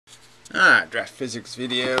Draft physics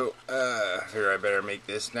video. Figure I better make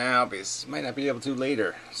this now because might not be able to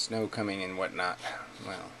later. Snow coming and whatnot.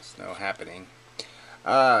 Well, snow happening.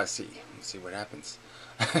 Let's see what happens.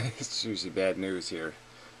 It's usually bad news here.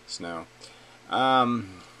 Snow. No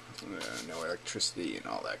electricity and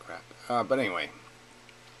all that crap. But anyway,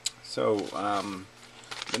 so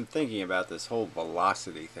been thinking about this whole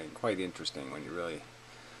velocity thing. Quite interesting when you really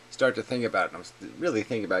start to think about it. I'm really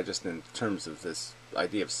thinking about it just in terms of this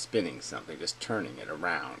idea of spinning something, just turning it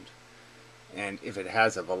around. And if it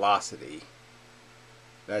has a velocity,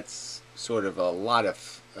 that's sort of a lot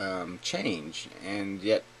of change, and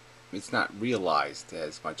yet it's not realized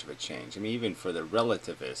as much of a change. I mean, even for the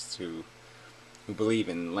relativists who believe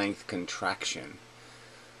in length contraction,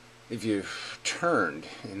 if you turned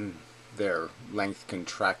in their length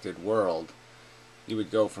contracted world, you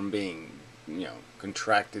would go from being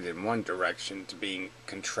contracted in one direction to being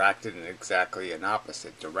contracted in exactly an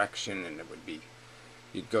opposite direction, and it would be,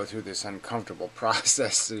 you'd go through this uncomfortable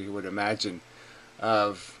process, so you would imagine,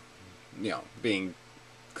 of being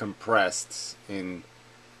compressed in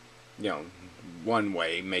one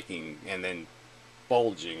way, making, and then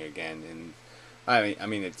bulging again. And I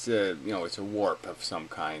mean it's it's a warp of some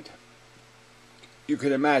kind. You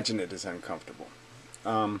could imagine it as uncomfortable.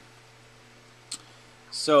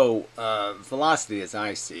 Velocity, as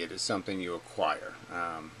I see it, is something you acquire.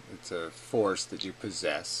 It's a force that you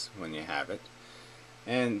possess when you have it,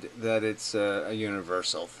 and that it's a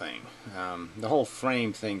universal thing. The whole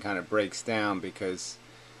frame thing kind of breaks down because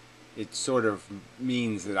it sort of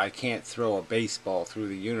means that I can't throw a baseball through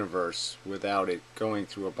the universe without it going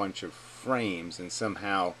through a bunch of frames and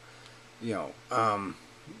somehow, doing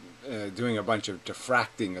a bunch of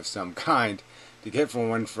diffracting of some kind to get from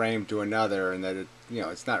one frame to another, and that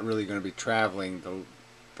it's not really going to be traveling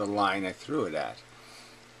the line I threw it at.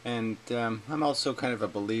 And I'm also kind of a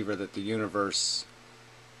believer that the universe,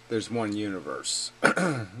 there's one universe,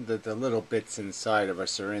 that the little bits inside of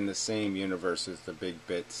us are in the same universe as the big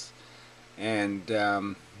bits, and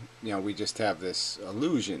we just have this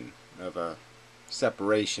illusion of a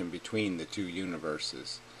separation between the two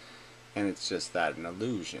universes, and it's just that, an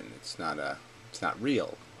illusion. It's not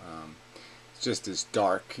real. It's just as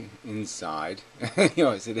dark inside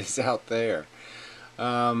as it is out there,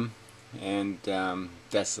 and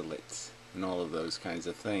desolate and all of those kinds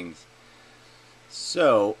of things.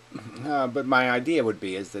 So but my idea would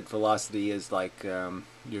be is that velocity is like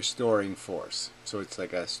you're storing force, so it's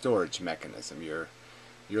like a storage mechanism. You're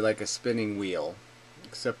like a spinning wheel,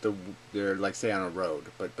 except they're like, say, on a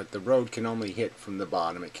road, but the road can only hit from the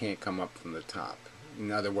bottom. It can't come up from the top. In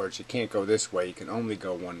other words, you can't go this way. You can only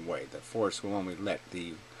go one way. The force will only let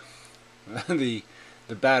the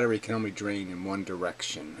battery can only drain in one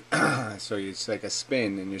direction. So it's like a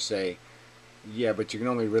spin, and you say, yeah, but you can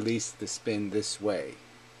only release the spin this way.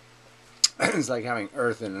 It's like having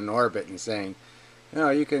Earth in an orbit and saying,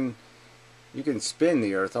 you can spin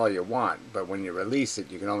the Earth all you want, but when you release it,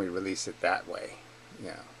 you can only release it that way,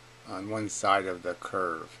 on one side of the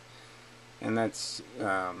curve. And that's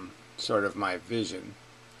sort of my vision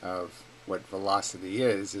of what velocity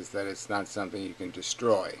is that it's not something you can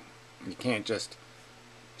destroy. You can't just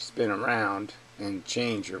spin around and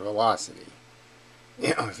change your velocity.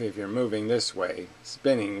 If you're moving this way,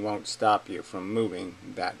 spinning won't stop you from moving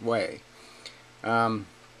that way. And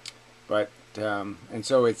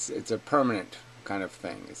so it's a permanent kind of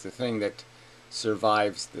thing. It's the thing that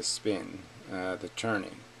survives the spin, the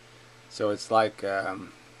turning. So it's like a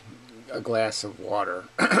glass of water,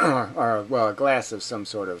 or a glass of some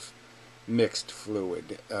sort of mixed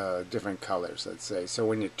fluid, different colors, let's say. So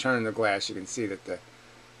when you turn the glass, you can see that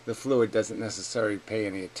the fluid doesn't necessarily pay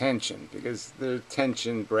any attention, because the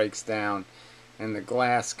tension breaks down and the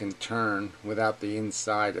glass can turn without the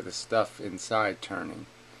inside of the stuff inside turning.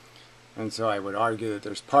 And so I would argue that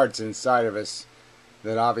there's parts inside of us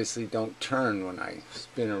that obviously don't turn when I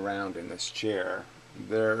spin around in this chair.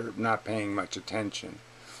 They're not paying much attention.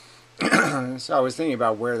 So I was thinking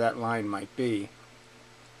about where that line might be.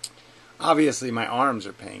 Obviously my arms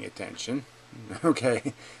are paying attention.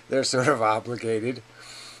 Okay, they're sort of obligated.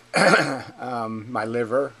 My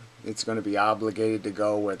liver, it's going to be obligated to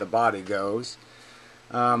go where the body goes.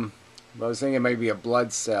 But I was thinking maybe a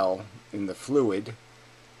blood cell in the fluid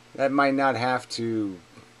that might not have to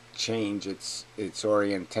change its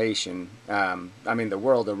orientation. I mean, the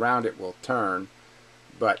world around it will turn,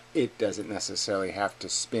 but it doesn't necessarily have to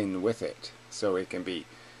spin with it. So it can be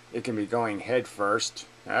going head first.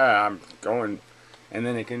 I'm going. And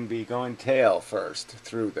then it can be going tail first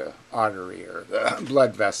through the artery or the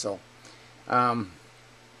blood vessel. And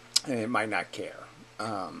it might not care.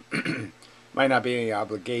 might not be any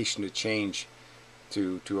obligation to change,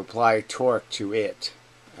 to apply torque to it,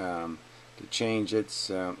 to change its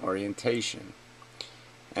orientation.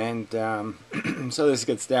 And so this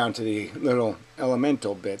gets down to the little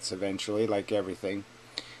elemental bits eventually, like everything.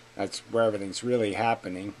 That's where everything's really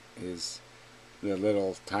happening, is the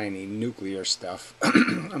little tiny nuclear stuff.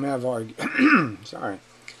 I mean, I've argued, sorry.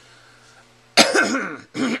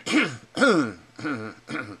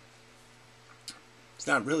 It's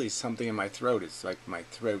not really something in my throat. It's like my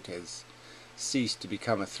throat has ceased to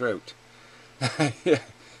become a throat.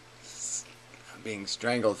 Being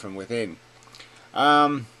strangled from within.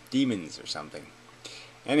 Demons or something.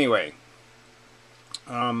 Anyway,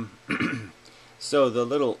 so the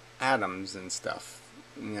little atoms and stuff,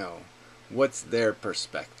 what's their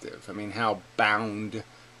perspective? I mean, how bound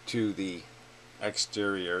to the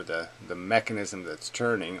exterior, the mechanism that's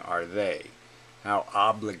turning, are they? How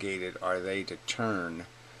obligated are they to turn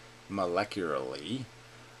molecularly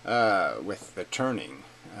with the turning?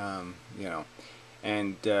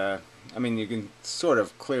 And I mean, you can sort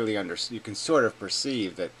of clearly you can sort of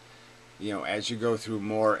perceive that, as you go through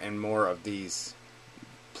more and more of these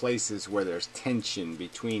places where there's tension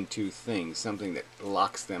between two things, something that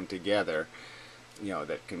locks them together,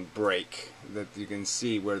 that can break, that you can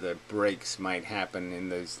see where the breaks might happen in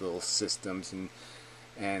those little systems,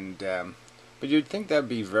 but you'd think that would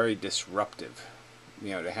be very disruptive,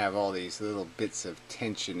 to have all these little bits of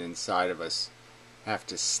tension inside of us have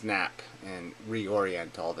to snap and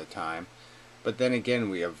reorient all the time. But then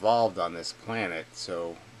again, we evolved on this planet,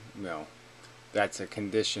 so that's a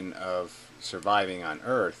condition of surviving on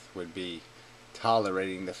Earth, would be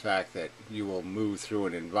tolerating the fact that you will move through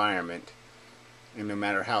an environment, and no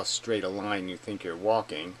matter how straight a line you think you're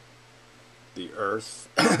walking, the Earth,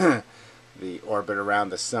 the orbit around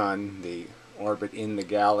the Sun, the orbit in the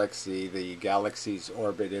galaxy's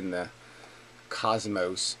orbit in the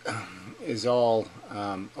cosmos, is all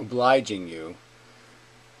obliging you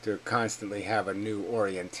to constantly have a new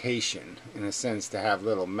orientation, in a sense, to have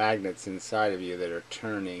little magnets inside of you that are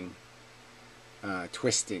turning,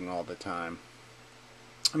 twisting all the time.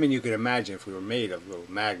 I mean, you could imagine if we were made of little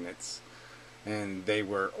magnets and they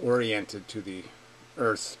were oriented to the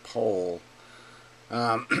Earth's pole,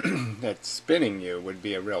 that spinning you would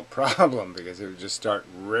be a real problem, because it would just start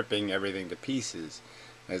ripping everything to pieces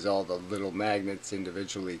as all the little magnets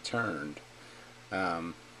individually turned.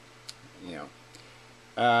 Yeah,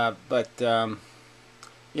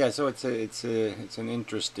 so it's an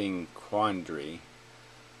interesting quandary.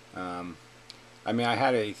 I mean, I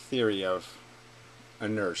had a theory of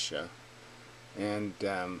inertia, and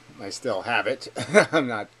I still have it. I'm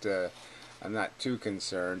not too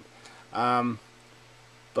concerned.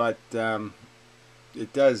 But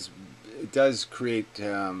it does create,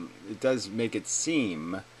 it does make it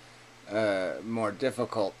seem more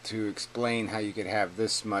difficult to explain how you could have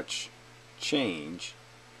this much change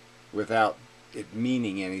without it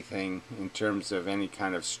meaning anything in terms of any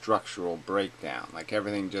kind of structural breakdown. Like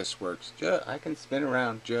everything just works. I can spin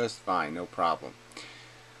around just fine, no problem.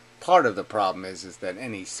 Part of the problem is that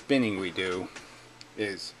any spinning we do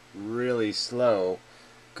is really slow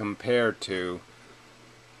compared to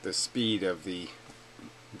the speed of the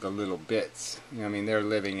little bits. I mean, they're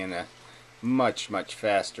living in a much, much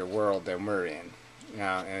faster world than we're in.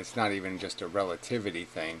 And it's not even just a relativity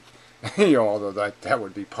thing, although that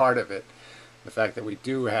would be part of it. The fact that we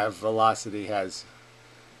do have velocity has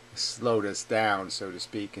slowed us down, so to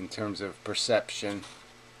speak, in terms of perception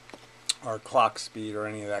or clock speed or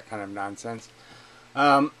any of that kind of nonsense.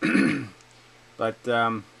 But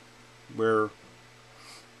we're,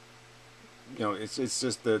 it's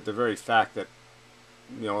just the very fact that,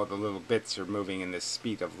 the little bits are moving in this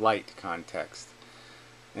speed of light context.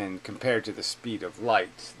 And compared to the speed of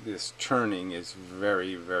light, this turning is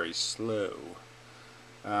very, very slow.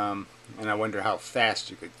 And I wonder how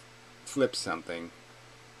fast you could flip something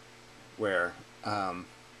where, the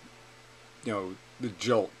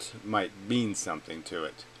jolt might mean something to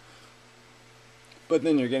it. But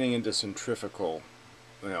then you're getting into centrifugal,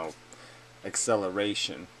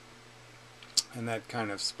 acceleration. And that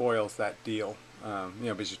kind of spoils that deal.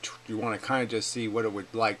 Because you want to kind of just see what it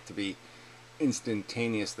would like to be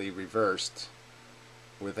instantaneously reversed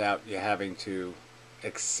without you having to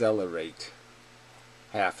accelerate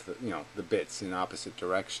half the bits in opposite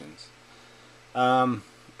directions.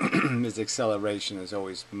 This acceleration is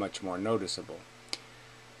always much more noticeable.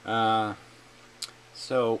 Yeah,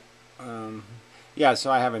 so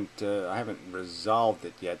I haven't resolved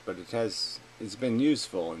it yet, but it's been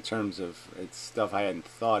useful in terms of it's stuff I hadn't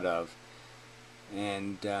thought of,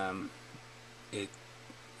 and and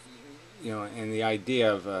the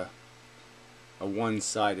idea of a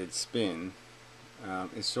one-sided spin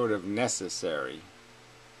is sort of necessary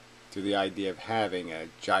to the idea of having a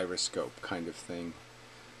gyroscope kind of thing.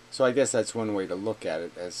 So I guess that's one way to look at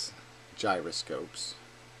it, as gyroscopes.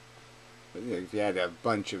 But, if you had a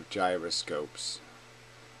bunch of gyroscopes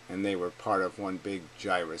and they were part of one big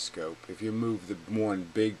gyroscope, if you moved the one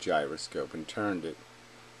big gyroscope and turned it,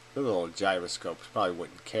 the little gyroscopes probably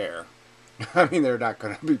wouldn't care. I mean, they're not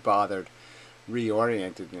going to be bothered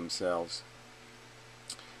reorienting themselves.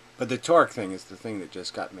 But the torque thing is the thing that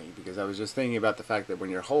just got me, because I was just thinking about the fact that when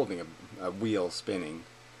you're holding a wheel spinning,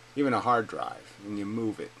 even a hard drive, and you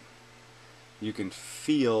move it, you can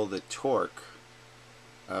feel the torque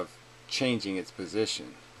of changing its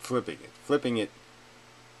position, flipping it. Flipping it,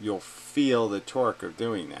 you'll feel the torque of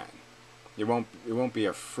doing that. It won't be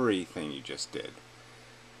a free thing you just did.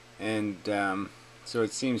 And so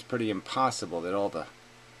it seems pretty impossible that all the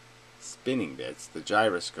spinning bits, the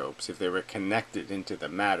gyroscopes, if they were connected into the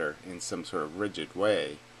matter in some sort of rigid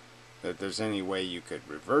way, that there's any way you could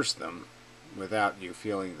reverse them without you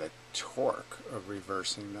feeling the torque of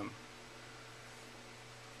reversing them.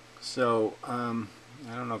 So I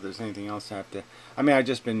don't know if there's anything else I have to... I mean, I've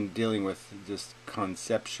just been dealing with just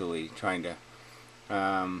conceptually trying to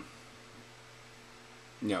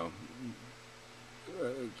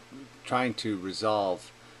trying to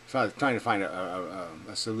resolve, trying to find a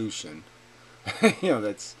solution,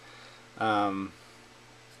 that's,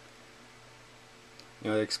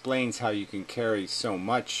 it explains how you can carry so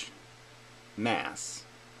much mass.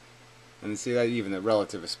 And see that even the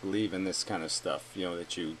relativists believe in this kind of stuff,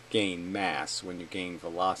 that you gain mass when you gain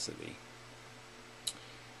velocity.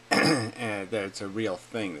 And that it's a real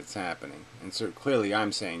thing that's happening. And so clearly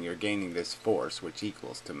I'm saying you're gaining this force, which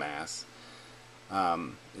equals to mass.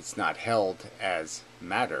 It's not held as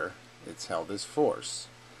matter, it's held as force.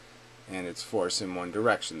 And it's force in one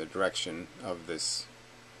direction, the direction of this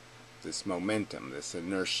momentum, this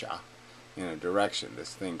inertia in a direction,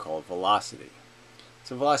 this thing called velocity.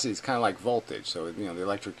 So velocity is kind of like voltage. So the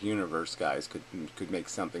electric universe guys could make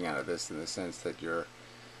something out of this, in the sense that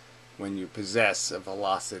when you possess a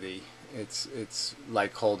velocity, it's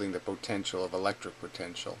like holding the potential of electric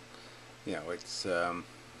potential. It's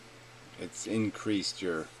increased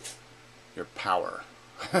your power,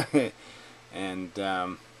 and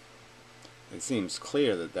it seems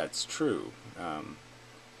clear that that's true.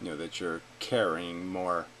 That you're carrying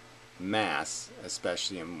more mass,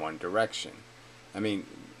 especially in one direction. I mean,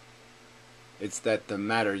 it's that the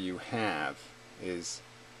matter you have is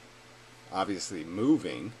obviously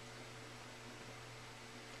moving,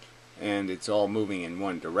 and it's all moving in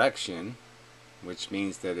one direction, which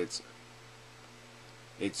means that it's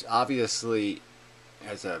obviously,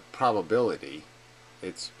 as a probability,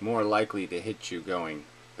 it's more likely to hit you going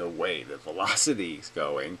the way the velocity is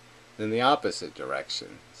going than the opposite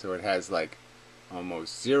direction. So it has like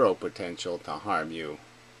almost zero potential to harm you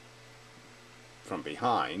from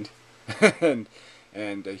behind, and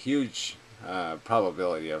a huge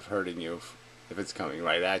probability of hurting you if it's coming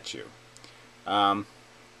right at you.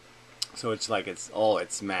 So it's like all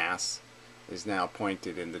its mass is now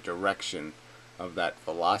pointed in the direction of that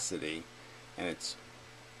velocity, and its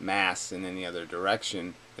mass in any other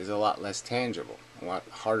direction is a lot less tangible, a lot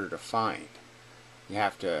harder to find. You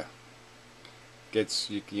have to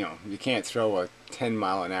you can't throw a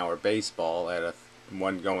 10-mile-an-hour baseball at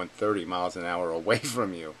one going 30 miles an hour away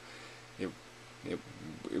from you. The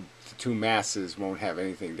two masses won't have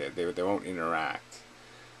anything they won't interact.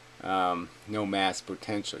 No mass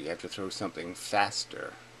potential. You have to throw something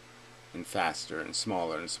faster and faster and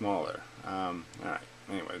smaller. All right.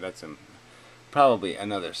 Anyway, that's probably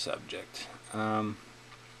another subject. All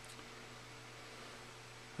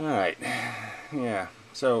right. Yeah.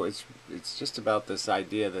 So it's just about this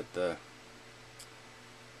idea that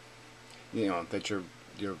that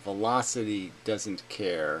your velocity doesn't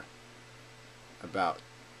care about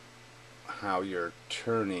how you're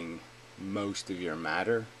turning most of your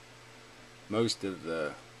matter. Most of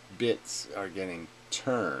the bits are getting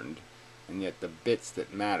turned, and yet the bits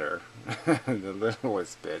that matter, the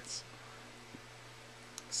littlest bits,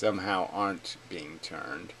 somehow aren't being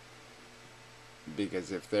turned,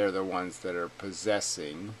 because if they're the ones that are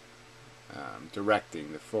possessing,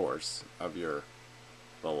 directing the force of your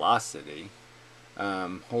velocity,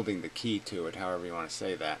 holding the key to it, however you want to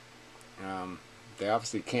say that, they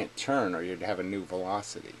obviously can't turn, or you'd have a new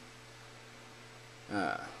velocity,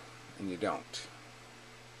 and you don't.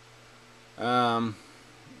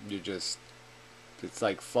 It's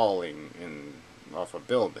like falling off a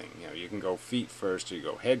building. You can go feet first, or you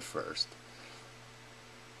go head first.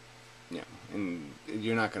 And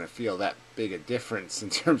you're not going to feel that big a difference in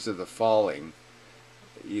terms of the falling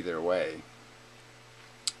either way.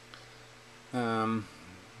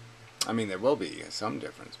 I mean, there will be some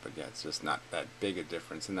difference, but yeah, it's just not that big a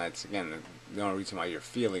difference. And that's, again, the only reason why you're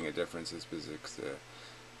feeling a difference is because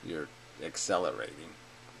you're accelerating.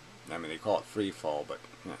 I mean, they call it free fall, but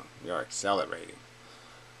you're accelerating.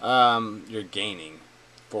 You're gaining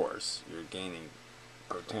force. You're gaining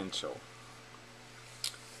potential.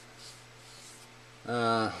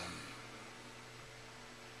 I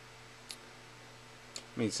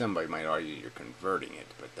mean, somebody might argue you're converting it,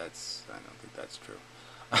 but I don't think that's true.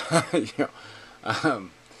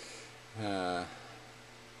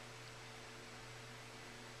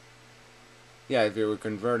 Yeah, if you were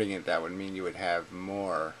converting it, that would mean you would have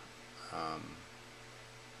more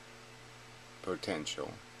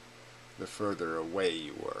potential the further away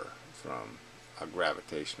you were from a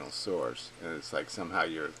gravitational source. And it's like somehow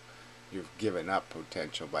you've given up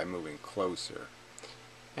potential by moving closer.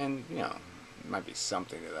 And, it might be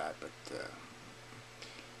something to that, but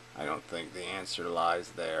I don't think the answer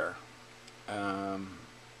lies there. So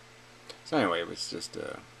anyway, it was just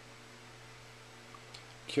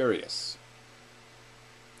curious.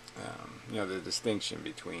 The distinction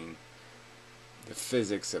between the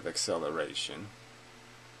physics of acceleration,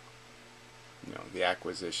 the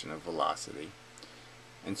acquisition of velocity,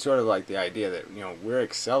 and sort of like the idea that, we're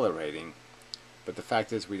accelerating, but the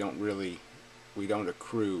fact is we don't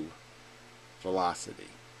accrue velocity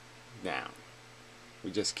down.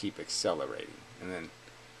 We just keep accelerating, and then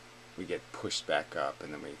we get pushed back up,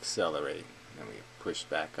 and then we accelerate, and then we get pushed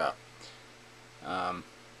back up.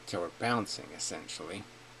 So we're bouncing, essentially,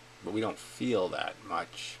 but we don't feel that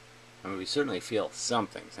much. I mean, we certainly feel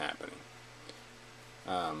something's happening.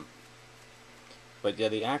 But yeah,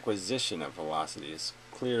 the acquisition of velocity is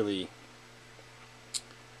clearly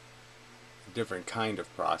a different kind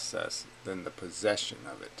of process than the possession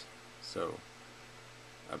of it. So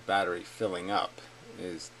a battery filling up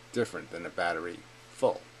is different than a battery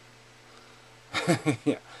full.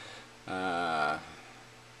 Yeah. Yeah.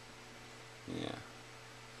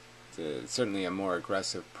 It's certainly a more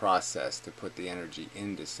aggressive process to put the energy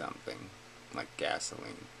into something, like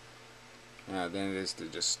gasoline, than it is to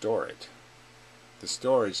just store it. The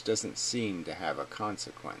storage doesn't seem to have a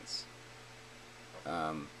consequence.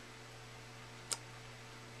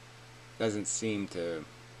 Doesn't seem to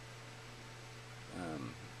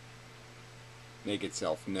make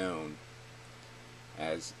itself known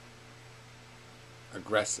as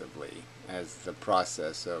aggressively as the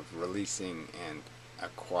process of releasing and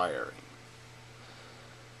acquiring.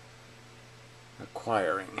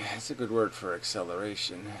 Acquiring. That's a good word for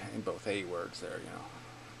acceleration in both A words there,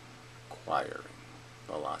 Acquiring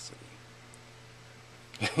velocity.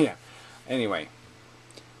 Yeah. Anyway,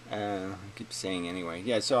 I keep saying anyway.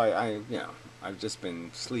 Yeah. So I've just been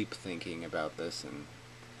sleep thinking about this, and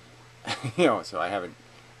so I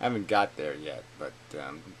haven't got there yet, but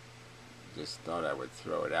just thought I would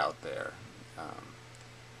throw it out there.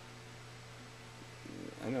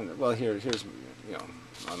 I don't know. Well, here's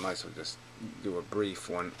I might as well just do a brief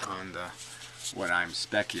one on what I'm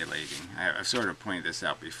speculating. I've sort of pointed this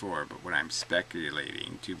out before, but what I'm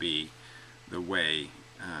speculating to be the way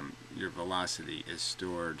your velocity is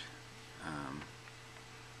stored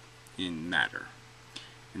in matter.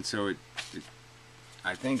 And so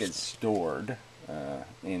I think it's stored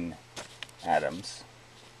in atoms.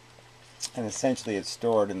 And essentially it's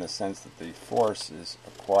stored in the sense that the force is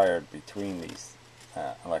acquired between these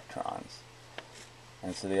electrons.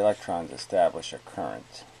 And so the electrons establish a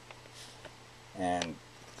current. And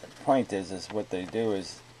the point is what they do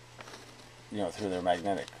is, through their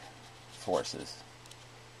magnetic forces,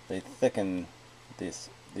 they thicken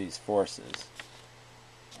these forces.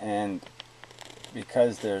 And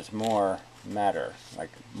because there's more matter,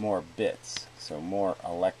 like more bits, so more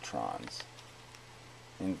electrons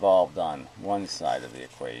involved on one side of the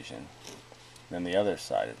equation than the other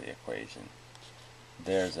side of the equation,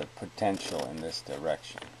 there's a potential in this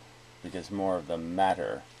direction, because more of the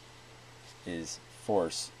matter is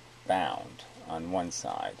force bound on one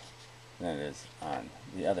side than it is on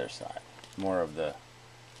the other side, more of the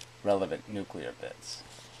relevant nuclear bits.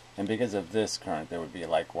 And because of this current, there would be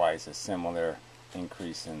likewise a similar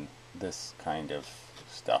increase in this kind of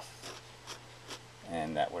stuff,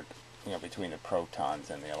 and that would, between the protons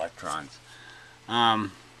and the electrons.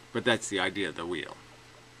 But that's the idea of the wheel.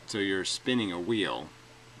 So you're spinning a wheel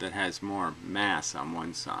that has more mass on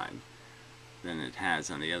one side than it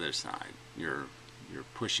has on the other side. You're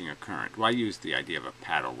pushing a current. Well, I use the idea of a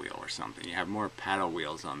paddle wheel or something. You have more paddle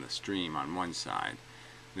wheels on the stream on one side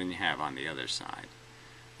than you have on the other side.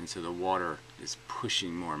 And so the water is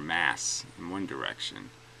pushing more mass in one direction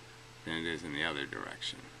than it is in the other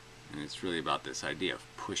direction. And it's really about this idea of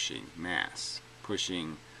pushing mass,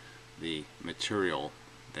 pushing the material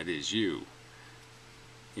that is you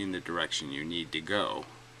in the direction you need to go,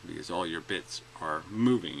 because all your bits are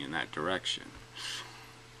moving in that direction.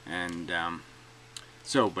 And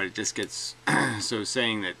but it just gets so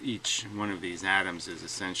saying that each one of these atoms is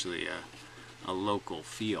essentially a local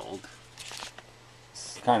field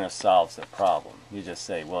kind of solves the problem. You just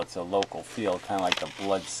say, well, it's a local field, kind of like the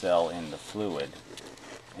blood cell in the fluid.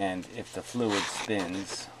 And if the fluid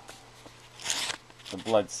spins, the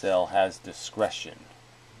blood cell has discretion.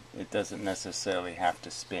 It doesn't necessarily have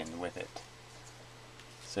to spin with it.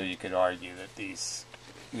 So you could argue that these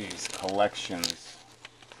collections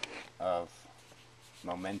of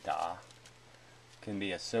momenta can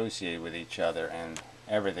be associated with each other, and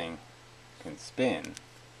everything can spin,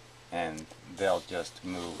 and they'll just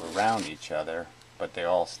move around each other, but they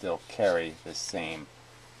all still carry the same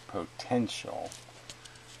potential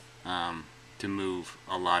to move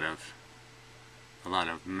a lot of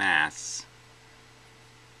mass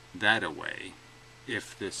that away.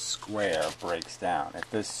 If this square breaks down, if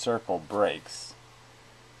this circle breaks,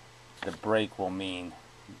 the break will mean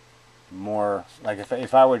more, like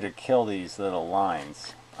if I were to kill these little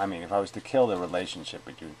lines, I mean if I was to kill the relationship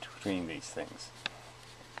between these things,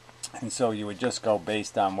 and so you would just go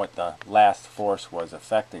based on what the last force was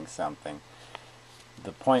affecting something,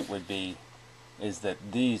 the point would be is that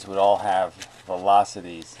these would all have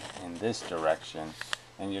velocities in this direction,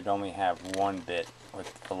 and you'd only have one bit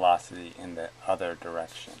with velocity in the other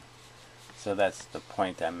direction. So that's the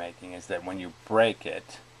point I'm making, is that when you break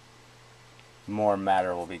it, more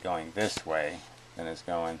matter will be going this way than it's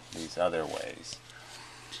going these other ways.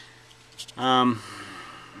 And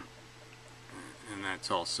that's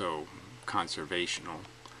also conservational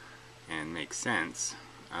and makes sense.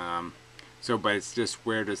 But it's just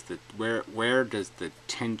where does the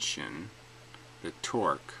tension, the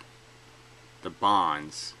torque, the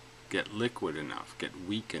bonds get liquid enough, get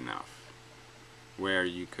weak enough, where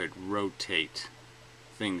you could rotate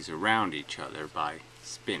things around each other by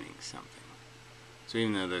spinning something. So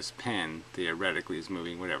even though this pen theoretically is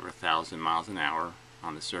moving whatever 1,000 miles an hour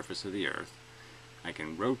on the surface of the Earth, I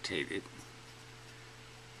can rotate it.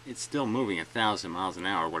 It's still moving 1,000 miles an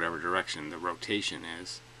hour, whatever direction the rotation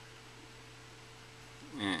is.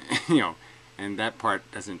 And, and that part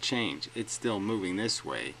doesn't change. It's still moving this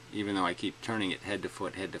way, even though I keep turning it head to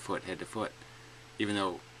foot, head to foot, head to foot. Even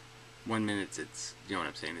though 1 minute it's, you know what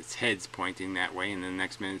I'm saying, its head's pointing that way, and then the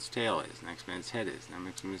next minute its tail is, next minute its head is, and the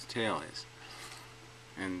next minute its tail is.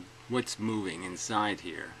 And what's moving inside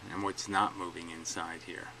here, and what's not moving inside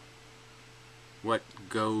here? What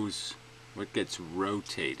gets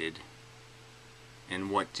rotated,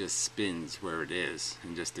 and what just spins where it is,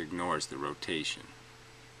 and just ignores the rotation.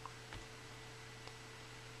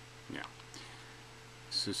 Yeah.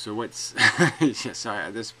 So what's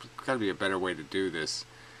there's got to be a better way to do this.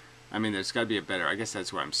 I mean, there's got to be a better. I guess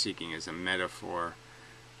that's what I'm seeking, is a metaphor.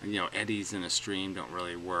 Eddies in a stream don't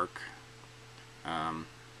really work.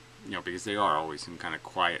 Because they are always in kind of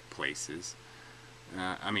quiet places.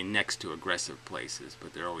 I mean, next to aggressive places,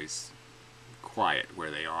 but they're always quiet where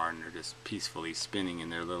they are, and they're just peacefully spinning in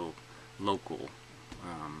their little local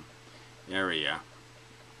area.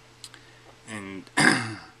 And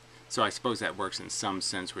so I suppose that works in some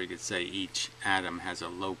sense, where you could say each atom has a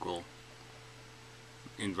local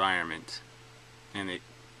environment, and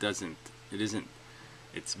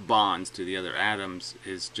its bonds to the other atoms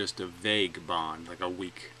is just a vague bond, like a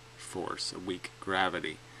weak force, a weak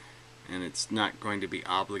gravity, and it's not going to be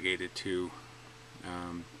obligated to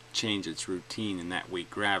change its routine in that weak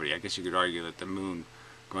gravity. I guess you could argue that the moon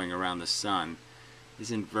going around the sun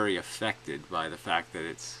isn't very affected by the fact that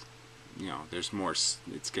it's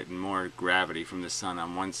getting more gravity from the sun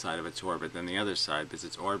on one side of its orbit than the other side, because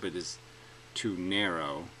its orbit is too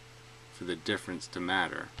narrow for the difference to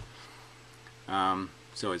matter.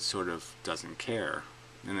 So it sort of doesn't care,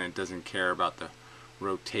 and then it doesn't care about the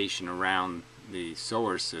rotation around the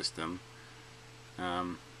solar system.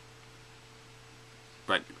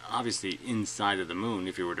 But obviously inside of the moon,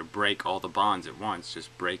 if you were to break all the bonds at once,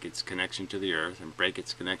 just break its connection to the Earth and break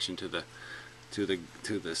its connection to the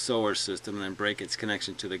solar system, and then break its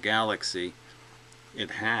connection to the galaxy,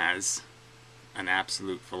 it has an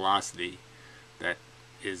absolute velocity that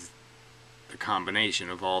is the combination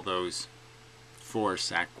of all those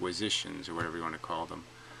force acquisitions, or whatever you want to call them.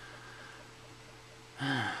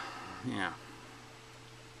 Yeah.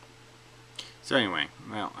 So anyway,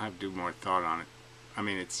 well, I have to do more thought on it. I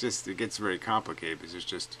mean, it gets very complicated,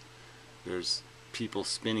 because there's people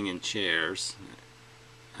spinning in chairs,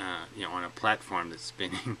 on a platform that's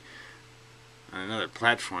spinning. on another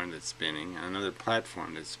platform that's spinning, on another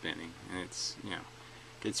platform that's spinning, and it's, you know,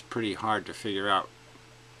 it's pretty hard to figure out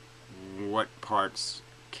what parts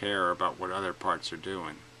care about what other parts are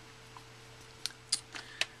doing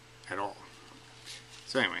at all.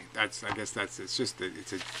 So anyway, I guess it's just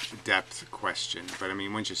it's a depth question. But I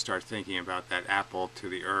mean, once you start thinking about that apple to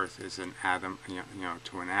the earth is an atom, you know,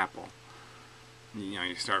 to an apple, you know,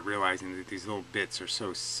 you start realizing that these little bits are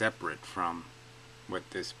so separate from what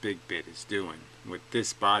this big bit is doing, what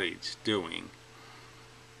this body's doing.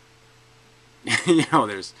 You know,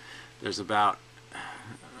 there's about,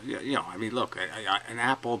 you know, I mean, look, an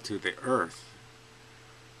apple to the earth.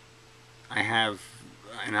 I have,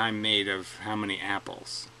 and I'm made of how many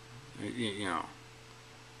apples? You know,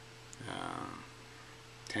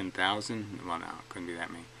 10,000? Well, no, it couldn't be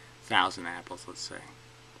that many. 1,000 apples, let's say.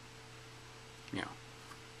 You know.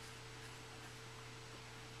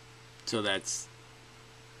 So that's,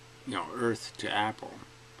 you know, earth to apple.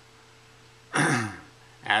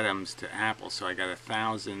 Atoms to apple. So I got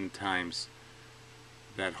 1,000 times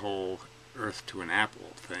that whole earth to an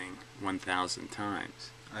apple thing 1,000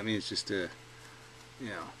 times. I mean, it's just a, you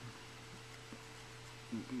know,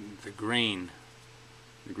 the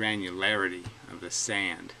granularity of the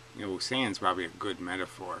sand. You know, sand's probably a good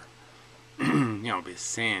metaphor. You know, because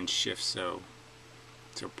sand shifts so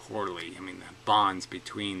poorly. I mean, the bonds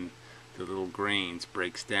between the little grains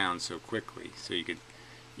breaks down so quickly. So you could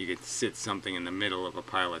sit something in the middle of a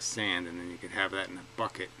pile of sand, and then you could have that in a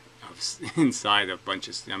bucket of inside a bunch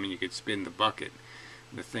of. I mean, you could spin the bucket.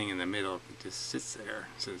 The thing in the middle just sits there.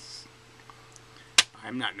 It says,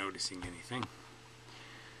 I'm not noticing anything.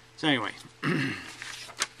 So anyway,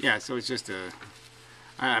 yeah, so it's just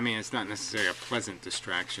I mean, it's not necessarily a pleasant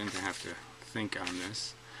distraction to have to think on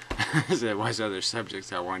this, as there was other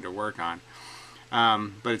subjects I wanted to work on.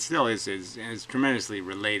 But it still is tremendously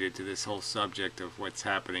related to this whole subject of what's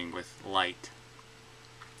happening with light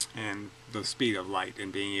and the speed of light,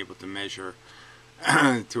 and being able to measure,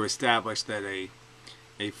 to establish that a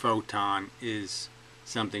photon is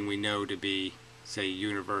something we know to be, say,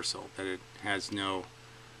 universal, that it has no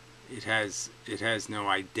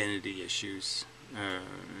identity issues.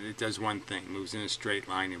 It does one thing, moves in a straight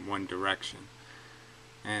line in one direction,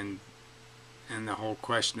 and the whole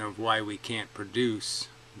question of why we can't produce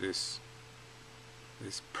this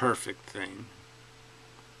perfect thing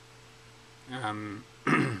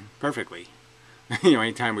perfectly. You know,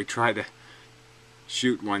 anytime we try to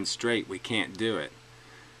shoot one straight, we can't do it.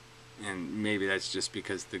 And maybe that's just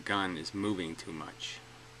because the gun is moving too much.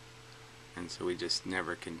 And so we just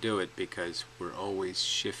never can do it, because we're always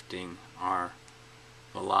shifting our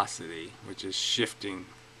velocity, which is shifting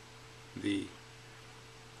the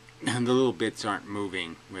little bits aren't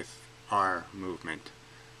moving with our movement.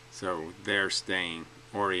 So they're staying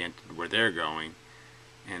oriented where they're going,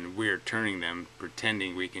 and we're turning them,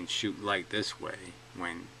 pretending we can shoot light this way,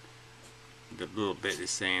 when the little bit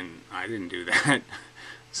is saying, I didn't do that.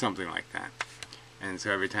 Something like that. And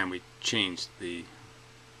so every time we change the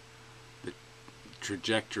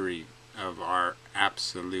trajectory of our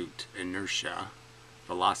absolute inertia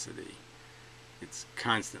velocity, it's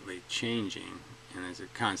constantly changing, and as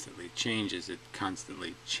it constantly changes the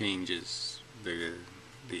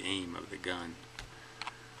aim of the gun,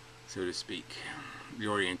 so to speak, the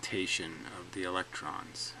orientation of the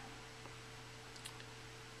electrons.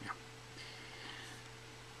 Yeah.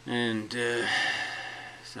 And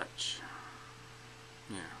such.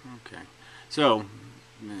 Yeah, okay. So,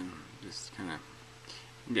 just kind of,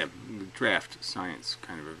 yeah, draft science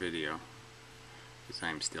kind of a video, because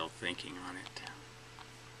I'm still thinking on it.